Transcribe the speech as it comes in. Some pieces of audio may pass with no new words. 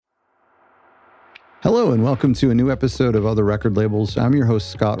Hello and welcome to a new episode of Other Record Labels. I'm your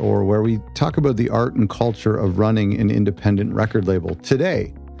host, Scott Orr, where we talk about the art and culture of running an independent record label.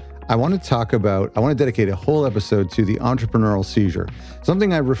 Today, I want to dedicate a whole episode to the Entrepreneurial Seizure,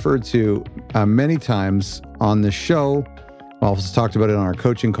 something I've referred to many times on the show. I've also talked about it on our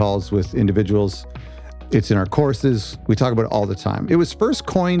coaching calls with individuals. It's in our courses. We talk about it all the time. It was first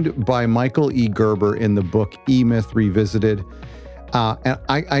coined by Michael E. Gerber in the book E-Myth Revisited. And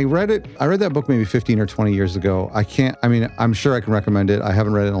I read that book maybe 15 or 20 years ago. I'm sure I can recommend it. I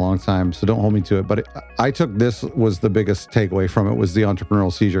haven't read it in a long time, so don't hold me to it. But I took this was the biggest takeaway from it was the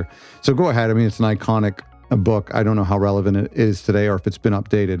Entrepreneurial Seizure. So go ahead. I mean, it's an iconic book. I don't know how relevant it is today or if it's been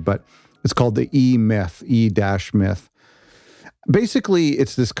updated, but it's called the E-Myth, E-Myth. Basically,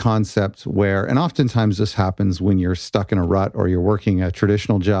 it's this concept where, and oftentimes this happens when you're stuck in a rut or you're working a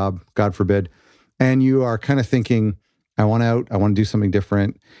traditional job, God forbid, and you are kind of thinking, I want out, I want to do something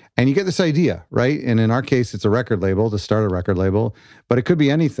different. And you get this idea, right? And in our case, it's a record label, to start a record label, but it could be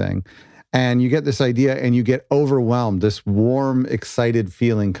anything. And you get this idea and you get overwhelmed. This warm, excited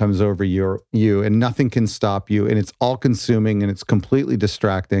feeling comes over you and nothing can stop you. And it's all consuming and it's completely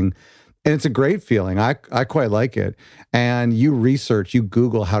distracting. And it's a great feeling. I quite like it. And you research, you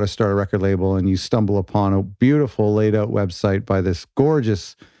Google how to start a record label and you stumble upon a beautiful laid out website by this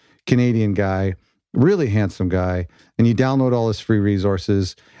gorgeous Canadian guy, really handsome guy, and you download all his free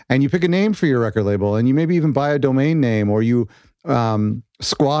resources and you pick a name for your record label and you maybe even buy a domain name or you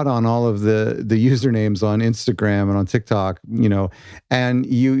squat on all of the usernames on Instagram and on TikTok, and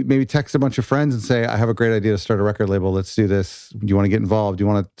you maybe text a bunch of friends and say, I have a great idea to start a record label. Let's do this. Do you want to get involved? Do you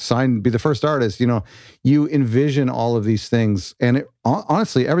want to be the first artist? You envision all of these things. And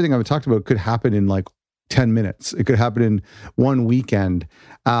honestly, everything I've talked about could happen in like 10 minutes. It could happen in one weekend.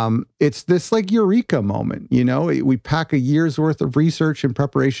 It's this like eureka moment, we pack a year's worth of research and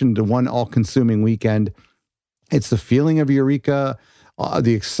preparation to one all-consuming weekend. It's the feeling of eureka,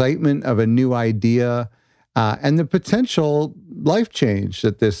 the excitement of a new idea, and the potential life change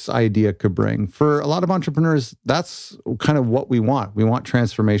that this idea could bring. For a lot of entrepreneurs, that's kind of what we want. We want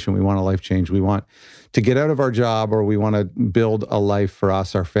transformation. We want a life change. We want to get out of our job, or we want to build a life for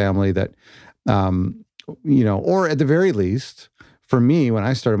us, our family that, or at the very least, for me, when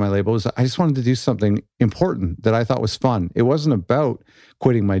I started my label, I just wanted to do something important that I thought was fun. It wasn't about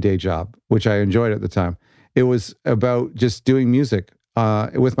quitting my day job, which I enjoyed at the time. It was about just doing music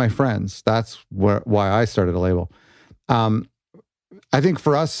with my friends. That's why I started a label. I think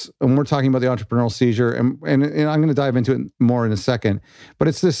for us, when we're talking about the Entrepreneurial Seizure, and I'm going to dive into it more in a second, but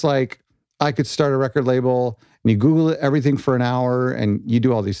it's this like, I could start a record label and you Google it, everything for an hour and you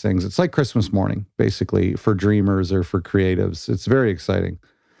do all these things. It's like Christmas morning, basically, for dreamers or for creatives. It's very exciting.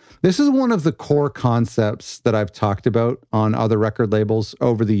 This is one of the core concepts that I've talked about on other record labels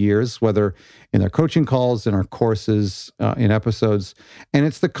over the years, whether in their coaching calls, in our courses, in episodes. And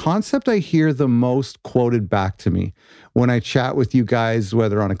it's the concept I hear the most quoted back to me when I chat with you guys,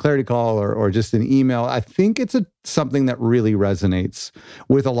 whether on a clarity call or just an email. I think it's something that really resonates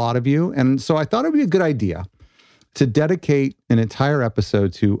with a lot of you. And so I thought it'd be a good idea to dedicate an entire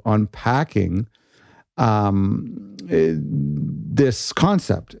episode to unpacking this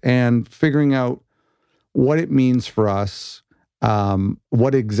concept and figuring out what it means for us.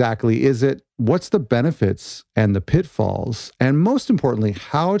 What exactly is it? What's the benefits and the pitfalls? And most importantly,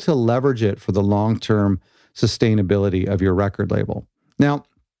 how to leverage it for the long-term sustainability of your record label. Now,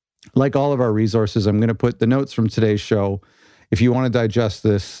 like all of our resources, I'm going to put the notes from today's show. If you want to digest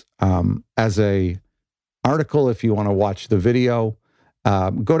this as a article, if you want to watch the video,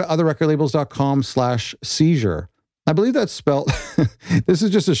 go to otherrecordlabels.com/seizure. I believe that's spelled, this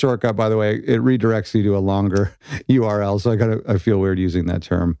is just a shortcut, by the way. It redirects you to a longer URL. So I feel weird using that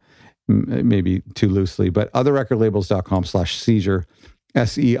term, maybe too loosely, but otherrecordlabels.com/seizure,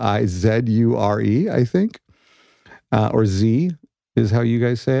 SEIZURE, I think, or Z is how you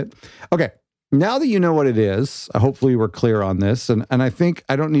guys say it. Okay. Now that you know what it is, hopefully we're clear on this. And I think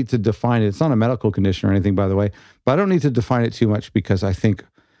I don't need to define it. It's not a medical condition or anything, by the way, but I don't need to define it too much because I think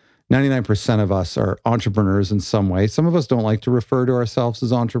 99% of us are entrepreneurs in some way. Some of us don't like to refer to ourselves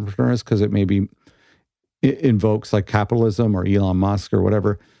as entrepreneurs because it maybe invokes like capitalism or Elon Musk or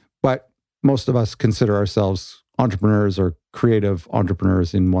whatever. But most of us consider ourselves entrepreneurs or creative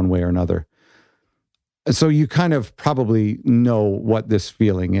entrepreneurs in one way or another. So you kind of probably know what this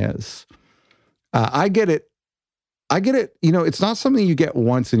feeling is. I get it. It's not something you get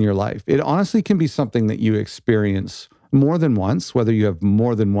once in your life. It honestly can be something that you experience more than once, whether you have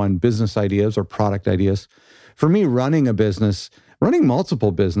more than one business ideas or product ideas. For me, running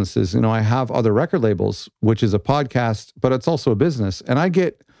multiple businesses, I have other record labels, which is a podcast, but it's also a business. And I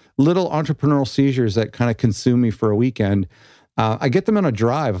get little entrepreneurial seizures that kind of consume me for a weekend. I get them on a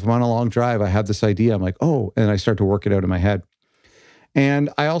drive. If I'm on a long drive, I have this idea. I'm like, oh, and I start to work it out in my head. And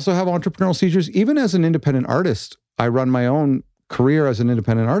I also have entrepreneurial seizures. Even as an independent artist, I run my own career as an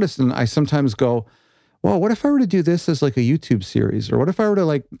independent artist. And I sometimes go, well, what if I were to do this as like a YouTube series? Or what if I were to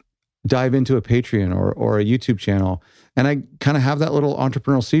like dive into a Patreon or a YouTube channel? And I kind of have that little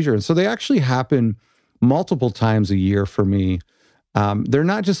entrepreneurial seizure. And so they actually happen multiple times a year for me. They're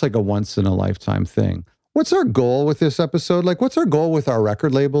not just like a once in a lifetime thing. What's our goal with this episode? Like, what's our goal with our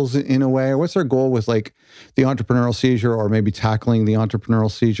record labels in a way? Or what's our goal with like the entrepreneurial seizure, or maybe tackling the entrepreneurial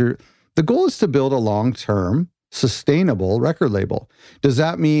seizure? The goal is to build a long-term, sustainable record label. Does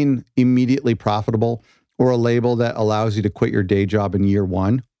that mean immediately profitable, or a label that allows you to quit your day job in year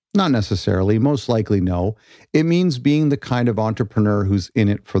one? Not necessarily. Most likely, no. It means being the kind of entrepreneur who's in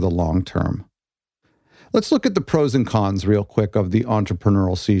it for the long term. Let's look at the pros and cons real quick of the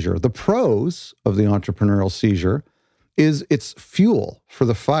entrepreneurial seizure. The pros of the entrepreneurial seizure is it's fuel for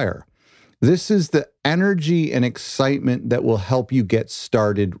the fire. This is the energy and excitement that will help you get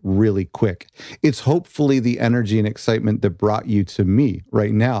started really quick. It's hopefully the energy and excitement that brought you to me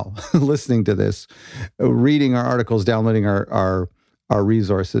right now, listening to this, reading our articles, downloading our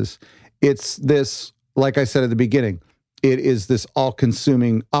resources. It's this, like I said at the beginning, it is this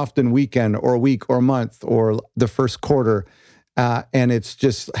all-consuming, often weekend or week or month or the first quarter, and it's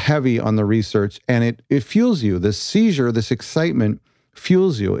just heavy on the research, and it fuels you. This seizure, this excitement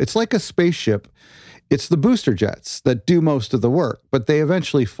fuels you. It's like a spaceship. It's the booster jets that do most of the work, but they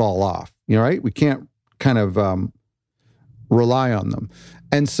eventually fall off, right? We can't kind of rely on them.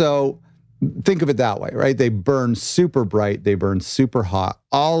 And so think of it that way, right? They burn super bright. They burn super hot.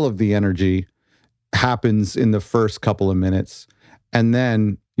 All of the energy happens in the first couple of minutes, and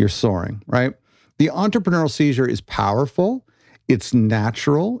then you're soaring, right? The entrepreneurial seizure is powerful. It's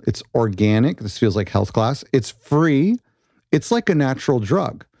natural. It's organic. This feels like health class. It's free. It's like a natural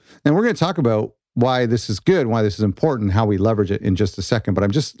drug. And we're going to talk about why this is good, why this is important, how we leverage it in just a second, but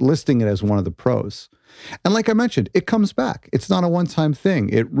I'm just listing it as one of the pros. And like I mentioned, it comes back. It's not a one-time thing.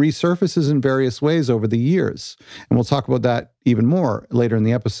 It resurfaces in various ways over the years. And we'll talk about that even more later in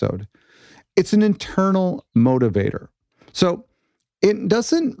the episode. It's an internal motivator. So it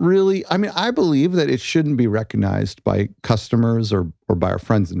doesn't really, I believe that it shouldn't be recognized by customers or by our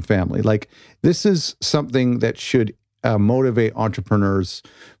friends and family. Like, this is something that should motivate entrepreneurs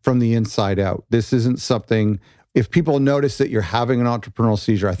from the inside out. This isn't something, if people notice that you're having an entrepreneurial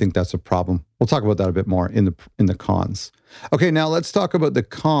seizure, I think that's a problem. We'll talk about that a bit more in the cons. Okay, now let's talk about the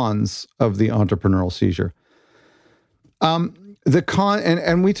cons of the entrepreneurial seizure. The con,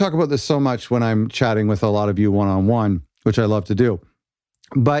 and we talk about this so much when I'm chatting with a lot of you one-on-one, which I love to do.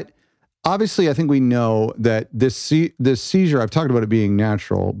 But obviously, I think we know that this seizure, I've talked about it being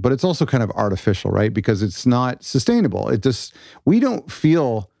natural, but it's also kind of artificial, right? Because it's not sustainable. We don't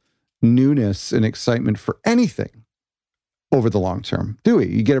feel newness and excitement for anything over the long term, do we?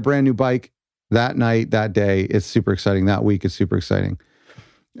 You get a brand new bike that night, that day, it's super exciting. That week, it's super exciting.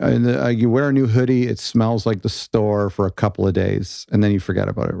 And you wear a new hoodie, it smells like the store for a couple of days, and then you forget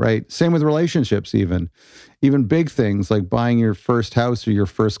about it, right? Same with relationships, even big things like buying your first house or your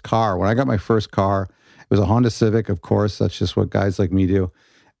first car. When I got my first car, it was a Honda Civic, of course. That's just what guys like me do.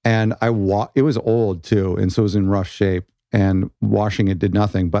 And it was old too, and so it was in rough shape, and washing it did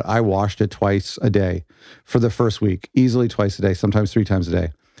nothing, but I washed it twice a day for the first week, easily twice a day, sometimes 3 times a day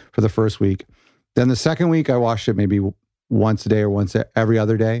for the first week. Then the second week, I washed it maybe once a day or once every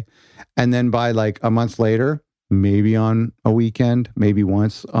other day. And then by like a month later, maybe on a weekend, maybe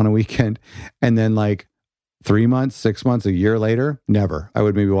once on a weekend. And then like 3 months, 6 months, a year later, never. I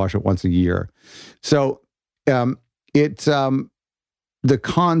would maybe wash it once a year. So the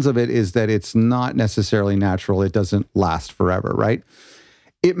cons of it is that it's not necessarily natural. It doesn't last forever, right?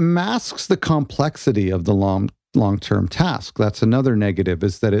 It masks the complexity of the long-term task. That's another negative,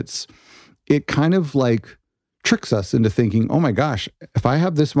 is that it kind of like tricks us into thinking, oh my gosh, if I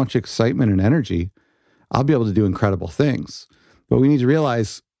have this much excitement and energy, I'll be able to do incredible things. But we need to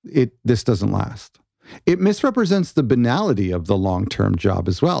realize this doesn't last. It misrepresents the banality of the long-term job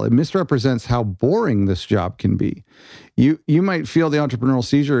as well. It misrepresents how boring this job can be. You might feel the entrepreneurial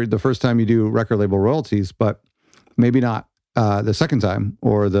seizure the first time you do record label royalties, but maybe not the second time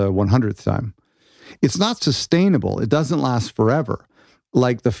or the 100th time. It's not sustainable. It doesn't last forever.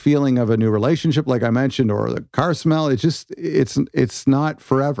 Like the feeling of a new relationship, like I mentioned, or the car smell, it's not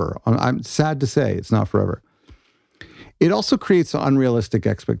forever. I'm sad to say it's not forever. It also creates unrealistic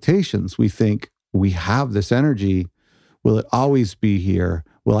expectations. We think, we have this energy. Will it always be here?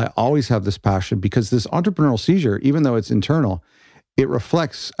 Will I always have this passion? Because this entrepreneurial seizure, even though it's internal, it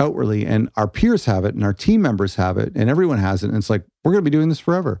reflects outwardly, and our peers have it, and our team members have it, and everyone has it. And it's like, we're going to be doing this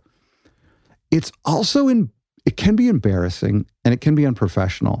forever. It's also it can be embarrassing and it can be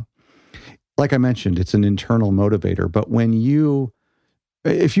unprofessional. Like I mentioned, it's an internal motivator. But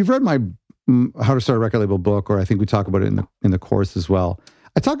if you've read my How to Start a Record Label book, or I think we talk about it in the course as well,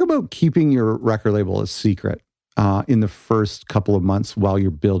 I talk about keeping your record label a secret in the first couple of months while you're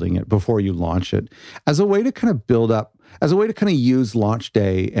building it, before you launch it, as a way to kind of build up, as a way to kind of use launch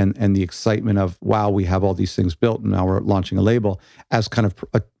day and the excitement of, wow, we have all these things built and now we're launching a label, as kind of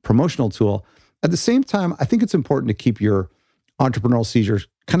a promotional tool. At the same time, I think it's important to keep your entrepreneurial seizure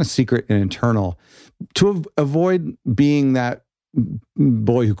kind of secret and internal, to avoid being that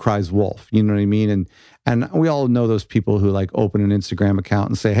boy who cries wolf. You know what I mean? And we all know those people who like open an Instagram account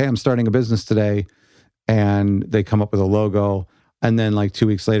and say, hey, I'm starting a business today. And they come up with a logo. And then like 2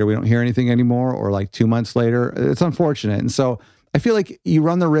 weeks later, we don't hear anything anymore, or like 2 months later. It's unfortunate. And so I feel like you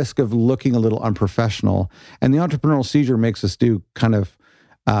run the risk of looking a little unprofessional. And the entrepreneurial seizure makes us do kind of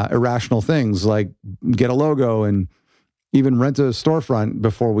irrational things, like get a logo and even rent a storefront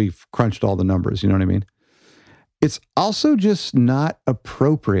before we've crunched all the numbers. You know what I mean? It's also just not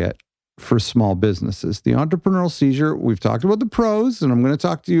appropriate for small businesses. The entrepreneurial seizure, we've talked about the pros, and I'm going to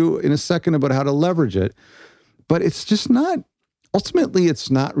talk to you in a second about how to leverage it, but it's just not, ultimately,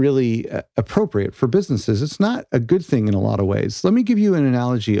 it's not really appropriate for businesses. It's not a good thing in a lot of ways. Let me give you an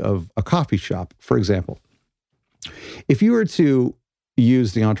analogy of a coffee shop, for example. If you were to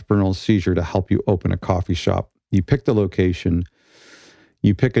use the entrepreneurial seizure to help you open a coffee shop, you pick the location,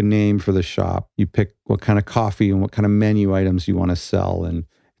 you pick a name for the shop, you pick what kind of coffee and what kind of menu items you want to sell, and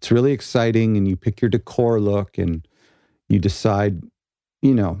it's really exciting, and you pick your decor look, and you decide,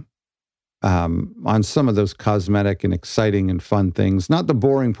 on some of those cosmetic and exciting and fun things, not the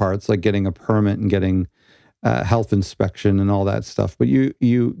boring parts like getting a permit and getting health inspection and all that stuff, but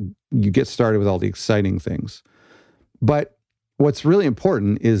you get started with all the exciting things. But what's really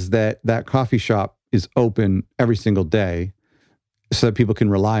important is that coffee shop is open every single day, so that people can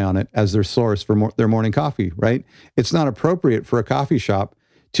rely on it as their source for their morning coffee, right? It's not appropriate for a coffee shop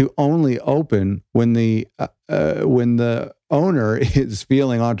to only open when the owner is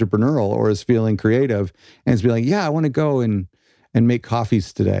feeling entrepreneurial or is feeling creative and is be like, yeah, I want to go and make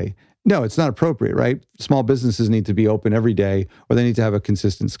coffees today. No, it's not appropriate, right? Small businesses need to be open every day, or they need to have a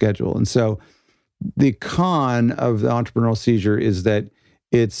consistent schedule. And so the con of the entrepreneurial seizure is that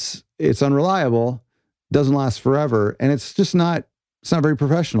it's unreliable, doesn't last forever, and it's not very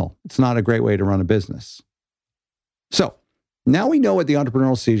professional. It's not a great way to run a business. So now we know what the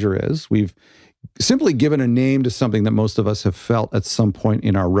entrepreneurial seizure is. We've simply given a name to something that most of us have felt at some point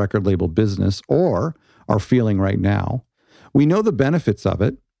in our record label business, or are feeling right now. We know the benefits of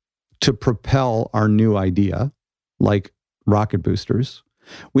it to propel our new idea, like rocket boosters.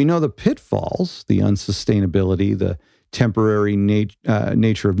 We know the pitfalls, the unsustainability, the temporary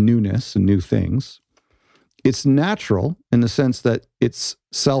nature of newness and new things. It's natural in the sense that it's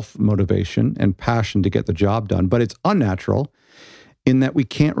self-motivation and passion to get the job done, but it's unnatural in that we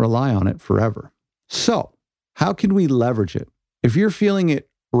can't rely on it forever. So, how can we leverage it? If you're feeling it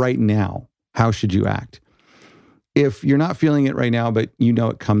right now, how should you act? If you're not feeling it right now, but you know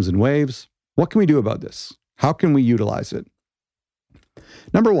it comes in waves, what can we do about this? How can we utilize it?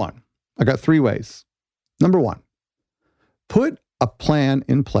 Number one, I got 3 ways. Number one, put a plan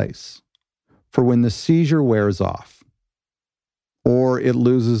in place for when the seizure wears off or it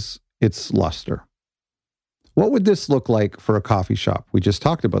loses its luster. What would this look like for a coffee shop? We just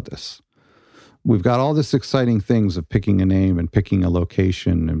talked about this. We've got all this exciting things of picking a name and picking a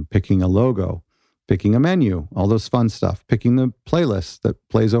location and picking a logo, picking a menu, all those fun stuff, picking the playlist that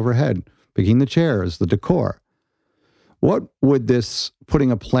plays overhead, picking the chairs, the decor. What would this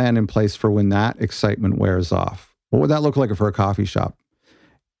putting a plan in place for when that excitement wears off? What would that look like for a coffee shop?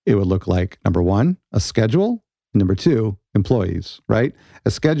 It would look like, number one, a schedule. Number two, employees, right?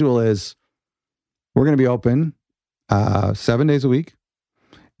 A schedule is, we're going to be open 7 days a week,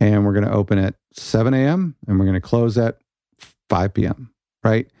 and we're going to open at 7 a.m. and we're going to close at 5 p.m.,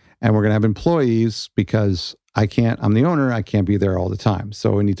 right? And we're going to have employees because I'm the owner, I can't be there all the time.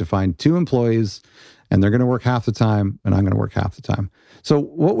 So we need to find 2 employees, and they're going to work half the time, and I'm going to work half the time. So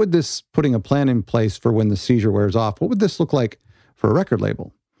what would this, putting a plan in place for when the seizure wears off, what would this look like for a record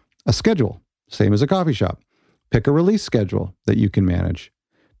label? A schedule, same as a coffee shop. Pick a release schedule that you can manage.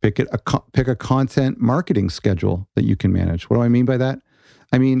 Pick a content marketing schedule that you can manage. What do I mean by that?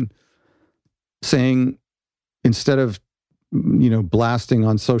 I mean, saying instead of, blasting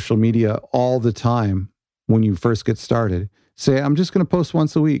on social media all the time when you first get started, say, I'm just going to post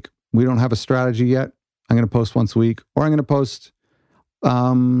once a week. We don't have a strategy yet. I'm going to post once a week, or I'm going to post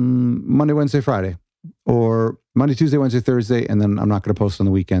Monday, Wednesday, Friday, or Monday, Tuesday, Wednesday, Thursday, and then I'm not going to post on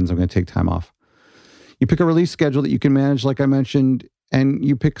the weekends. I'm going to take time off. You pick a release schedule that you can manage, like I mentioned, and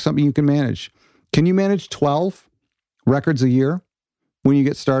you pick something you can manage. Can you manage 12 records a year when you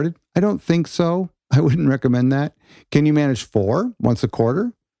get started? I don't think so. I wouldn't recommend that. Can you manage 4 once a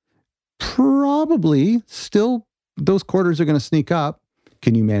quarter? Probably. Still, those quarters are going to sneak up.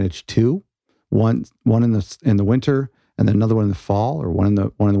 Can you manage 2? One in the winter, and then another one in the fall, or one in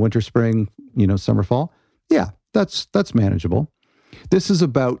the winter, spring, summer, fall. Yeah, that's manageable. This is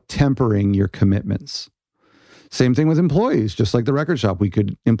about tempering your commitments. Same thing with employees, just like the record shop. We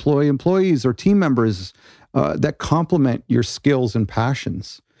could employ employees or team members that complement your skills and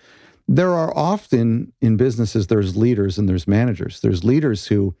passions. There are often in businesses, there's leaders and there's managers. There's leaders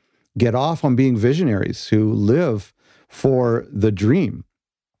who get off on being visionaries, who live for the dream.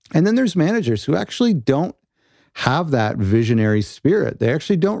 And then there's managers who actually don't have that visionary spirit. They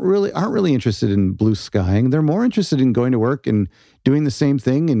actually aren't really interested in blue skying. They're more interested in going to work and doing the same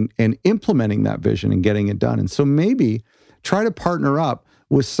thing and implementing that vision and getting it done. And so maybe try to partner up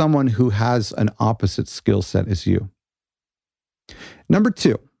with someone who has an opposite skill set as you. Number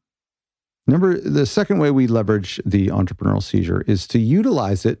 2, the second way we leverage the entrepreneurial seizure is to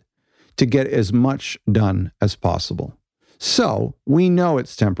utilize it to get as much done as possible. So we know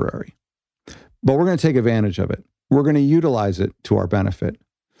it's temporary, but we're going to take advantage of it. We're going to utilize it to our benefit.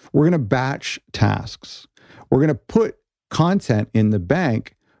 We're going to batch tasks. We're going to put content in the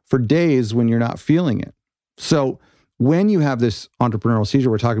bank for days when you're not feeling it. So when you have this entrepreneurial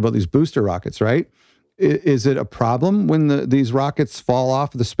seizure, we're talking about these booster rockets, right? Is it a problem when these rockets fall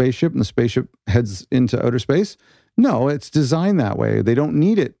off of the spaceship and the spaceship heads into outer space? No, it's designed that way. They don't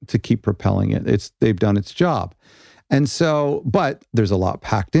need it to keep propelling it. They've done its job. And so, but there's a lot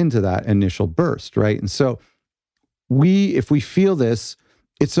packed into that initial burst, right? And so if we feel this,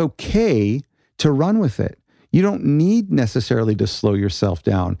 it's okay to run with it. You don't need necessarily to slow yourself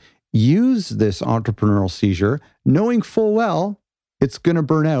down. Use this entrepreneurial seizure, knowing full well it's going to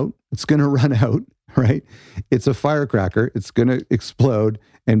burn out, it's going to run out, right? It's a firecracker, it's going to explode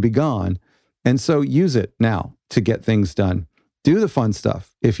and be gone. And so use it now to get things done. Do the fun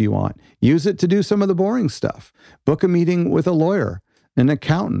stuff if you want. Use it to do some of the boring stuff. Book a meeting with a lawyer, an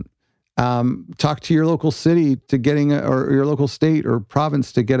accountant. Talk to your local city to or your local state or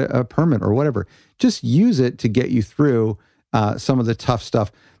province to get a permit or whatever. Just use it to get you through some of the tough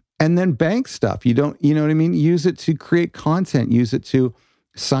stuff. And then bank stuff. You know what I mean? Use it to create content. Use it to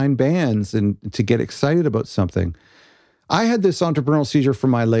sign bands and to get excited about something. I had this entrepreneurial seizure for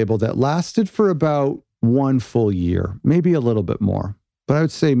my label that lasted for about 1 full year, maybe a little bit more, but I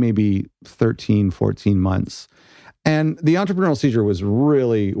would say maybe 13, 14 months. And the entrepreneurial seizure was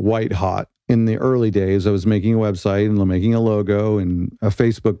really white hot in the early days. I was making a website and making a logo and a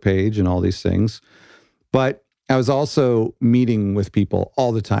Facebook page and all these things. But I was also meeting with people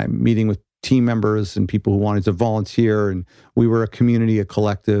all the time, meeting with team members and people who wanted to volunteer. And we were a community, a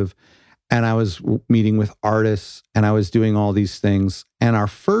collective. And I was meeting with artists and I was doing all these things. And our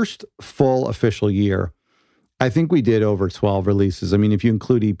first full official year, I think we did over 12 releases. I mean, if you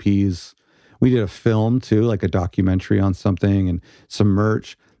include EPs, we did a film too, like a documentary on something and some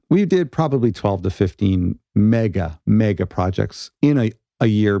merch. We did probably 12 to 15 mega projects in a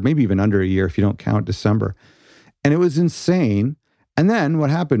year, maybe even under a year if you don't count December. And it was insane. And then what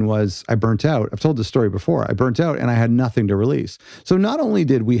happened was I burnt out. I've told this story before. I burnt out and I had nothing to release. So not only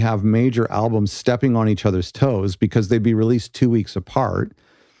did we have major albums stepping on each other's toes because they'd be released 2 weeks apart,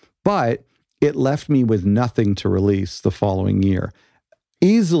 but it left me with nothing to release the following year.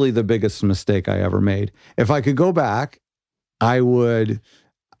 Easily the biggest mistake I ever made. If I could go back, I would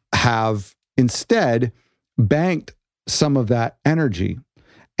have instead banked some of that energy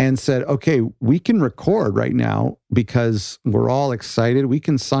and said, okay, we can record right now because we're all excited. We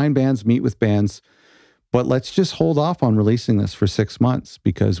can sign bands, meet with bands, but let's just hold off on releasing this for 6 months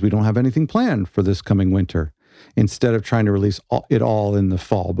because we don't have anything planned for this coming winter instead of trying to release it all in the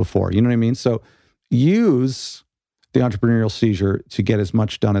fall before. You know what I mean? So use the entrepreneurial seizure to get as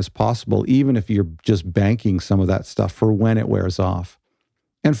much done as possible, even if you're just banking some of that stuff for when it wears off.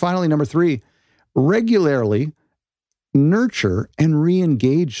 And finally, number 3, regularly nurture and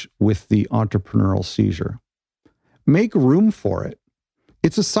re-engage with the entrepreneurial seizure. Make room for it.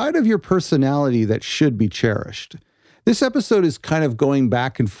 It's a side of your personality that should be cherished. This episode is kind of going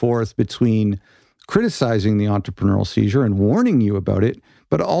back and forth between criticizing the entrepreneurial seizure and warning you about it,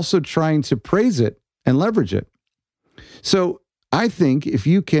 but also trying to praise it and leverage it. So I think if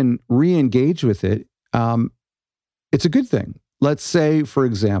you can re-engage with it, it's a good thing. Let's say, for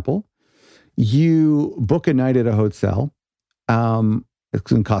example, you book a night at a hotel It's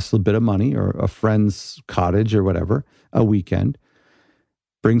going to cost a bit of money, or a friend's cottage or whatever, a weekend.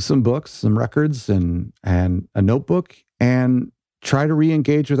 Bring some books, some records, and a notebook, and try to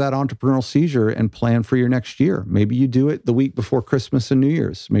re-engage with that entrepreneurial seizure and plan for your next year. Maybe you do it the week before Christmas and New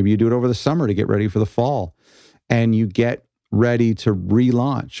Year's. Maybe you do it over the summer to get ready for the fall, and you get ready to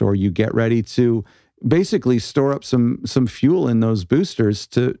relaunch, or you get ready to basically store up some fuel in those boosters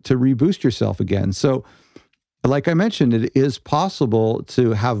to reboost yourself again. So like I mentioned, it is possible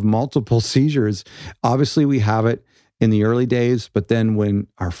to have multiple seizures. Obviously, we have it in the early days, but then when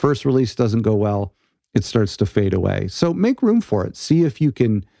our first release doesn't go well, it starts to fade away. So make room for it. See if you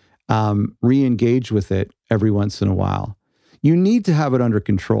can re-engage with it every once in a while. You need to have it under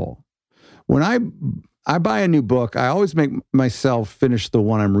control. When I buy a new book, I always make myself finish the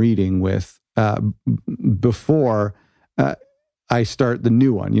one I'm reading with before I start the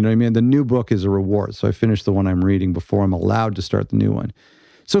new one. You know what I mean? The new book is a reward. So I finish the one I'm reading before I'm allowed to start the new one.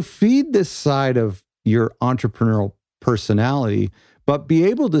 So feed this side of your entrepreneurial personality, but be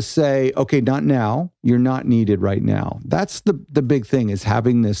able to say, okay, not now. You're not needed right now. That's the big thing, is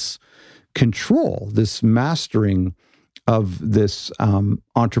having this control, this mastering of this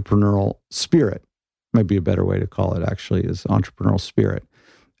entrepreneurial spirit. Might be a better way to call it, actually, is entrepreneurial spirit.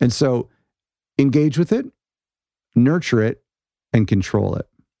 And so engage with it, nurture it, and control it.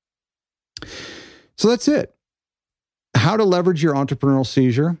 So that's it. How to leverage your entrepreneurial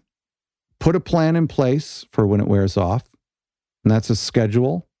seizure. Put a plan in place for when it wears off. And that's a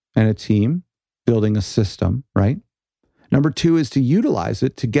schedule and a team, building a system, right? Number 2 is to utilize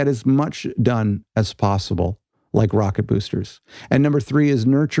it to get as much done as possible, like rocket boosters. And number 3 is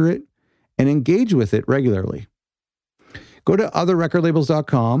nurture it and engage with it regularly. Go to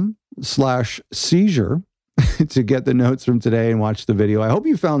otherrecordlabels.com/seizure to get the notes from today and watch the video. I hope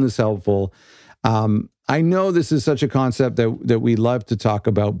you found this helpful. I know this is such a concept that we love to talk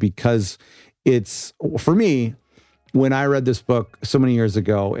about, because it's, for me, when I read this book so many years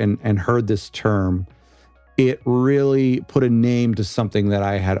ago and heard this term, it really put a name to something that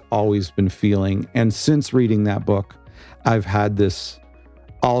I had always been feeling. And since reading that book, I've had this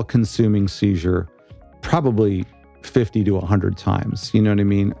all-consuming seizure probably 50 to 100 times. You know what I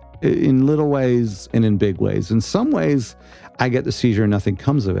mean? In little ways and in big ways. In some ways, I get the seizure and nothing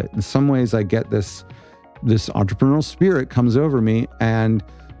comes of it. In some ways, I get this entrepreneurial spirit comes over me, and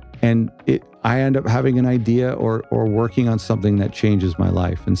I end up having an idea or working on something that changes my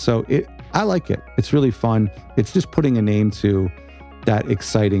life. And so I like it. It's really fun. It's just putting a name to that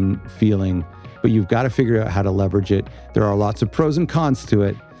exciting feeling, but you've got to figure out how to leverage it. There are lots of pros and cons to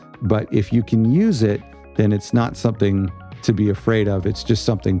it, but if you can use it, then it's not something to be afraid of. It's just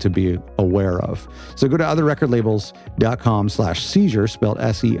something to be aware of. So go to otherrecordlabels.com/seizure, spelled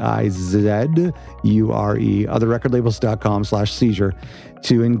SEIZURE, otherrecordlabels.com/seizure,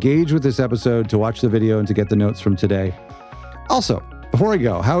 to engage with this episode, to watch the video, and to get the notes from today. Also, before I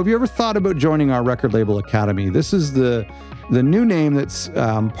go, have you ever thought about joining our Record Label Academy? This is the new name that's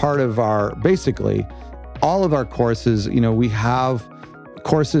part of our, basically, all of our courses. You know, we have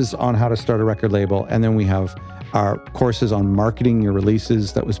courses on how to start a record label, and then we have our courses on marketing your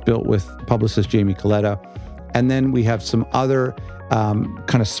releases that was built with publicist Jamie Coletta. And then we have some other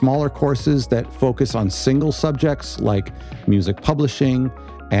kind of smaller courses that focus on single subjects like music publishing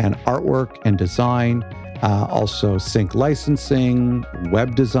and artwork and design, also sync licensing,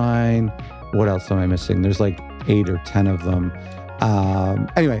 web design. What else am I missing? There's like 8 or 10 of them.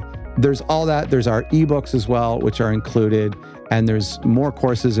 Anyway, there's all that. There's our ebooks as well, which are included. And there's more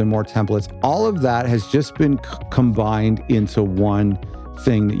courses and more templates. All of that has just been combined into one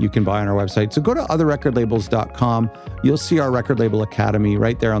thing that you can buy on our website. So go to otherrecordlabels.com. You'll see our Record Label Academy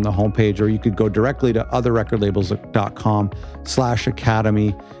right there on the homepage, or you could go directly to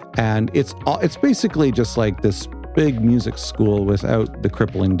otherrecordlabels.com/academy. And it's basically just like this big music school without the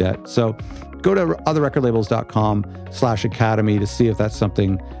crippling debt. So go to otherrecordlabels.com/academy to see if that's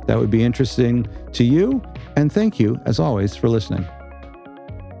something that would be interesting to you. And thank you, as always, for listening.